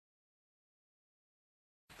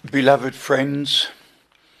Beloved friends,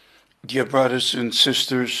 dear brothers and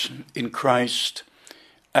sisters in Christ,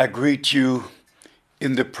 I greet you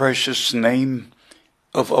in the precious name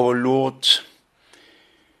of our Lord.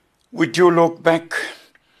 We do look back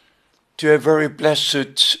to a very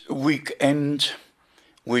blessed weekend.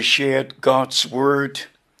 We shared God's Word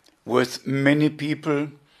with many people,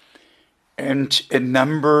 and a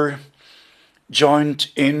number joined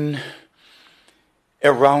in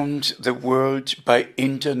around the world by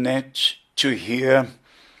internet to hear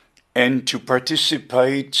and to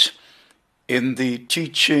participate in the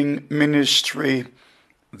teaching ministry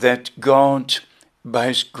that God, by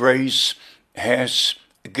His grace, has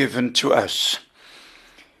given to us.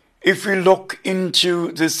 If we look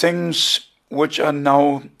into the things which are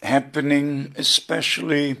now happening,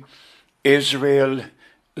 especially Israel,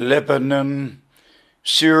 Lebanon,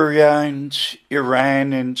 Syria, and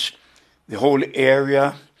Iran, and the whole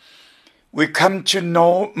area, we come to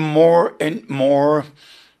know more and more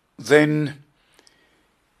than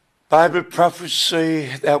Bible prophecy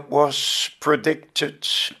that was predicted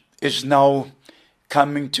is now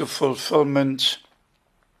coming to fulfillment.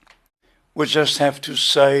 We just have to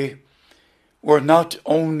say we're not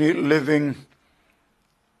only living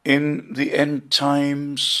in the end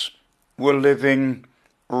times, we're living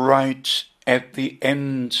right at the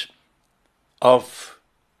end of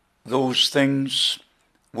those things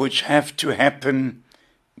which have to happen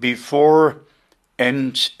before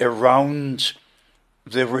and around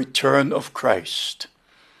the return of Christ.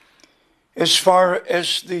 As far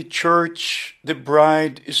as the church, the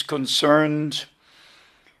bride, is concerned,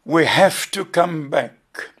 we have to come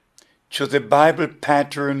back to the Bible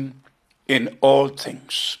pattern in all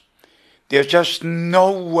things. There's just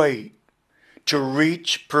no way to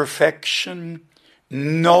reach perfection,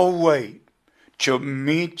 no way to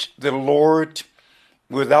meet the Lord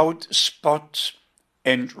without spot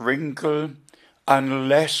and wrinkle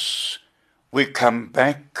unless we come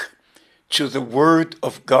back to the Word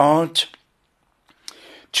of God,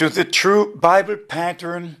 to the true Bible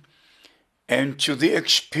pattern, and to the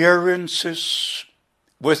experiences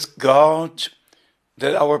with God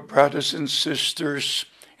that our brothers and sisters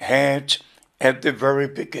had at the very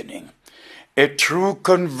beginning. A true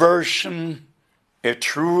conversion, a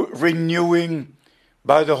true renewing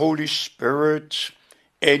by the Holy Spirit,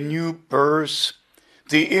 a new birth,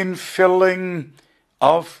 the infilling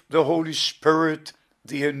of the Holy Spirit,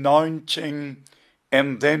 the anointing,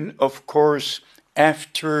 and then, of course,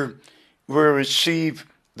 after we receive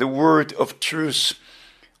the word of truth,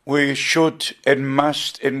 we should and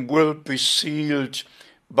must and will be sealed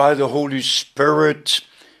by the Holy Spirit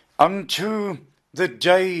unto the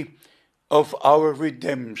day of our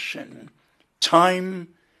redemption. Time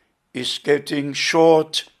is getting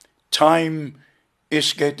short. Time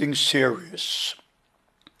is getting serious.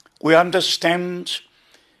 We understand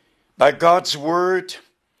by God's word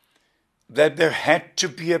that there had to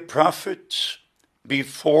be a prophet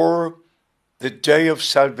before the day of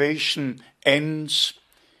salvation ends,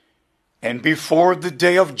 and before the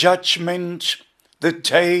day of judgment, the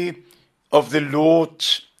day of the Lord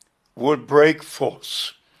will break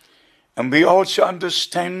forth. And we also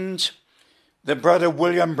understand that Brother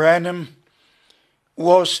William Branham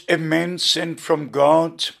was a man sent from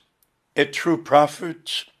God, a true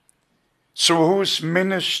prophet, through whose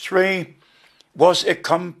ministry was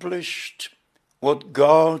accomplished what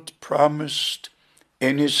God promised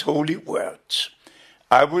in His holy word.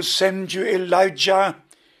 I will send you Elijah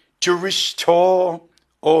to restore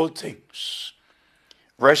all things.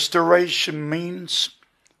 Restoration means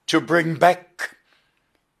to bring back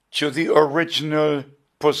to the original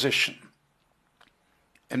position.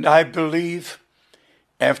 And I believe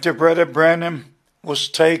after Brother Branham was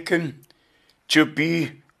taken to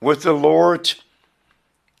be with the Lord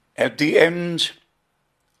at the end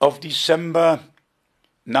of December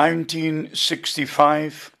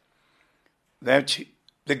 1965, that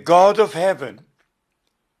the God of heaven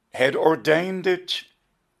had ordained it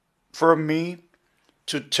for me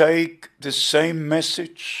to take the same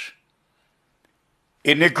message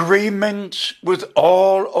in agreement with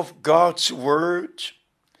all of God's word,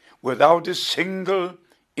 without a single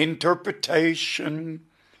interpretation,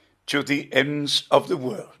 to the ends of the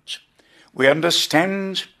world. We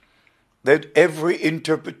understand that every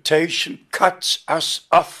interpretation cuts us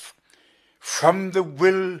off from the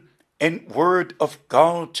will and word of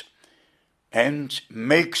God and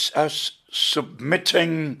makes us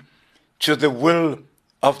submitting to the will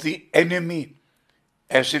of the enemy,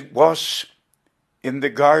 as it was in the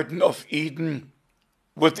Garden of Eden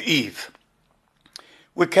with Eve.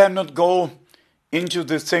 We cannot go into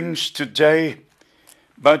the things today,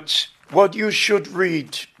 but What you should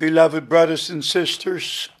read, beloved brothers and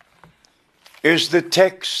sisters, is the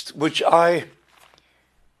text which I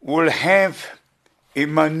will have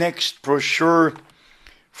in my next brochure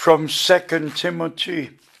from 2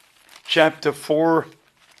 Timothy chapter 4.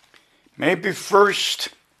 Maybe first,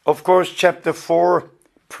 of course, chapter 4,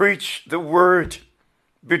 preach the word,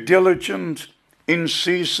 be diligent in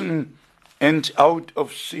season and out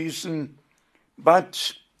of season,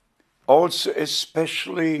 but also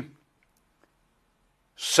especially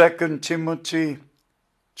 2 Timothy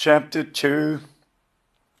chapter 2,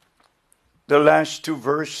 the last two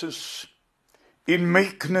verses, in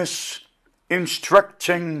meekness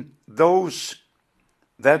instructing those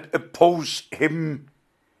that oppose him,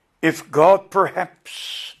 if God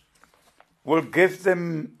perhaps will give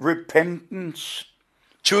them repentance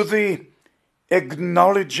to the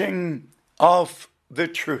acknowledging of the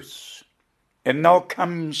truth. And now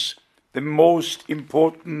comes the most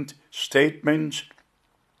important statement,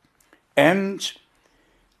 and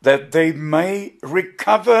that they may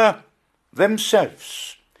recover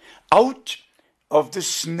themselves out of the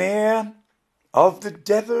snare of the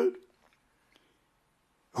devil,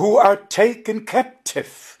 who are taken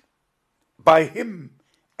captive by him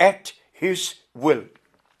at his will.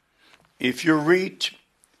 If you read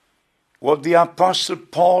what the Apostle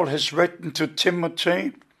Paul has written to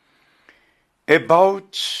Timothy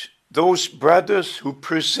about those brothers who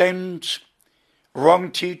present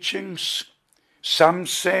wrong teachings, some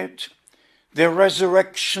said the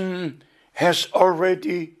resurrection has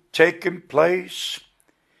already taken place,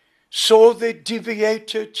 so they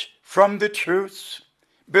deviated from the truth,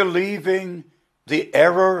 believing the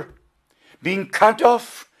error, being cut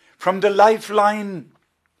off from the lifeline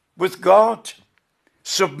with God,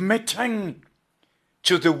 submitting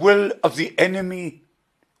to the will of the enemy,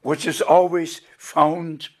 which is always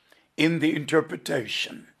found in the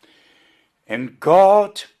interpretation. And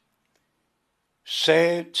God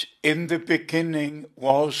said, in the beginning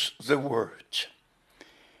was the Word.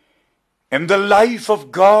 And the life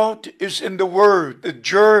of God is in the Word. The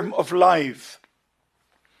germ of life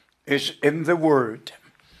is in the Word.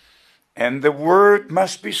 And the Word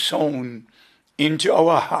must be sown into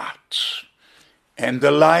our hearts. And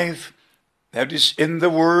the life that is in the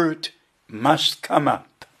Word must come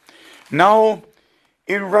up. Now,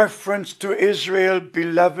 in reference to Israel,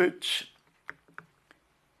 beloved,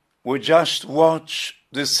 we just watch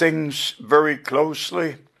the things very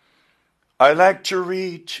closely. I like to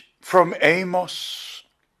read from Amos,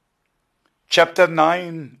 chapter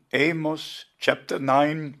 9, Amos, chapter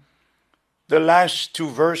 9, the last two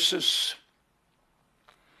verses.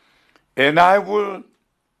 And I will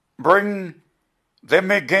bring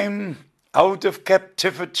them again out of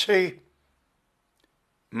captivity,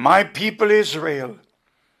 my people Israel,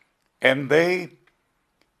 and they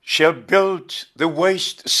shall build the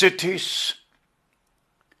waste cities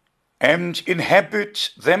and inhabit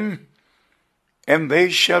them, and they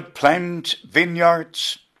shall plant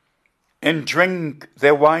vineyards and drink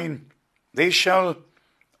their wine. They shall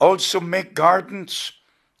also make gardens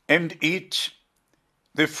and eat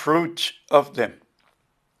the fruit of them.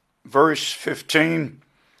 Verse 15,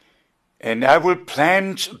 and I will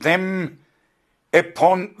plant them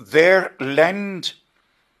upon their land,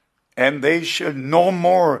 and they shall no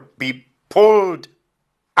more be pulled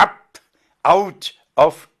up out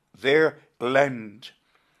of their land,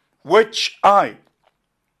 which I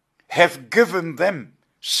have given them,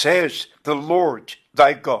 says the Lord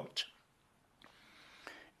thy God.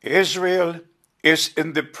 Israel is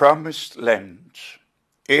in the promised land.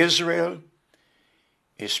 Israel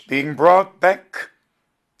is being brought back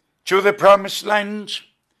to the promised land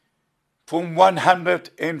from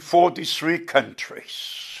 143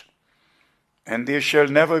 countries. And they shall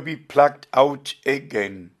never be plucked out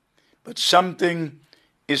again. But something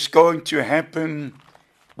is going to happen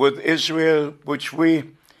with Israel, which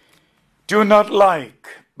we do not like,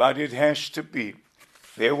 but it has to be.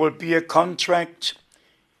 There will be a contract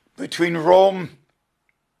between Rome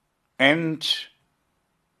and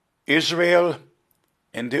Israel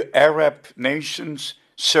and the Arab nations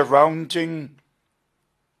surrounding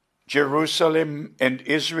Jerusalem and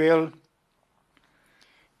Israel.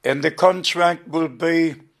 And the contract will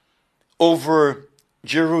be over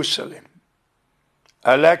Jerusalem.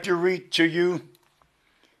 I'd like to read to you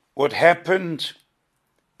what happened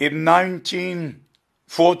in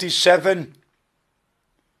 1947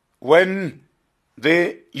 when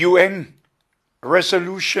the UN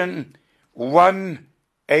resolution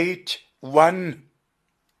 181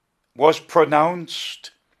 was pronounced,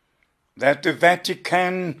 that the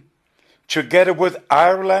Vatican, together with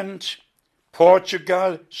Ireland,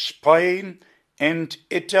 Portugal, Spain, and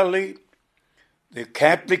Italy, The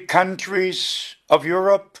Catholic countries of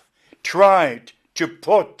Europe tried to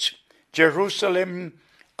put Jerusalem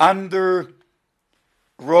under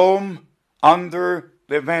Rome, under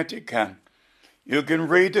the Vatican. You can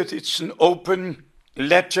read it. It's an open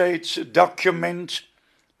letter. It's a document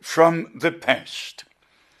from the past.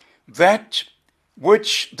 That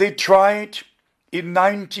which they tried in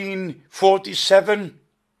 1947,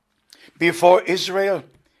 before Israel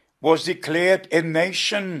was declared a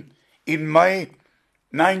nation in May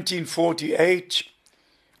 1948,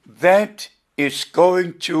 that is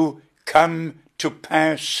going to come to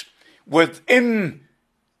pass within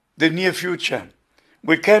the near future.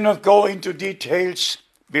 We cannot go into details,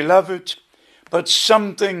 beloved, but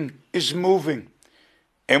something is moving,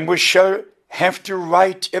 and we shall have to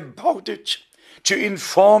write about it to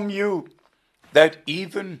inform you that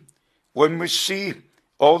even when we see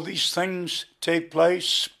all these things take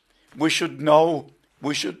place, we should know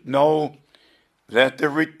that the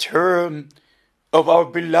return of our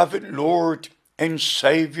beloved Lord and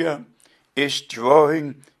Savior is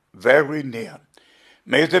drawing very near.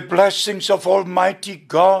 May the blessings of Almighty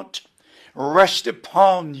God rest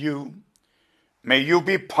upon you. May you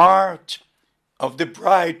be part of the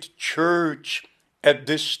bride church at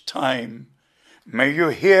this time. May you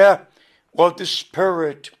hear what the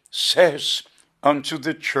Spirit says unto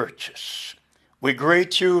the churches. We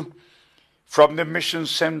greet you from the Mission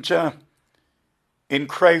Center in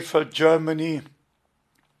Krefeld, Germany.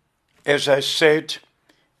 As I said,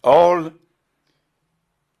 all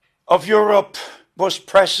of Europe was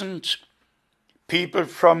present. People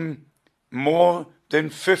from more than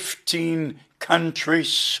 15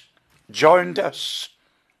 countries joined us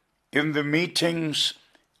in the meetings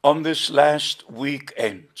on this last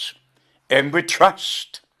weekend. And we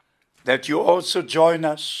trust that you also join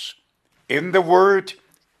us in the Word,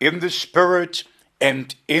 in the Spirit,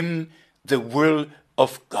 and in the will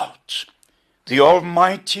of God. The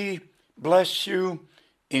Almighty bless you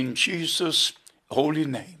in Jesus' holy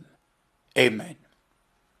name. Amen.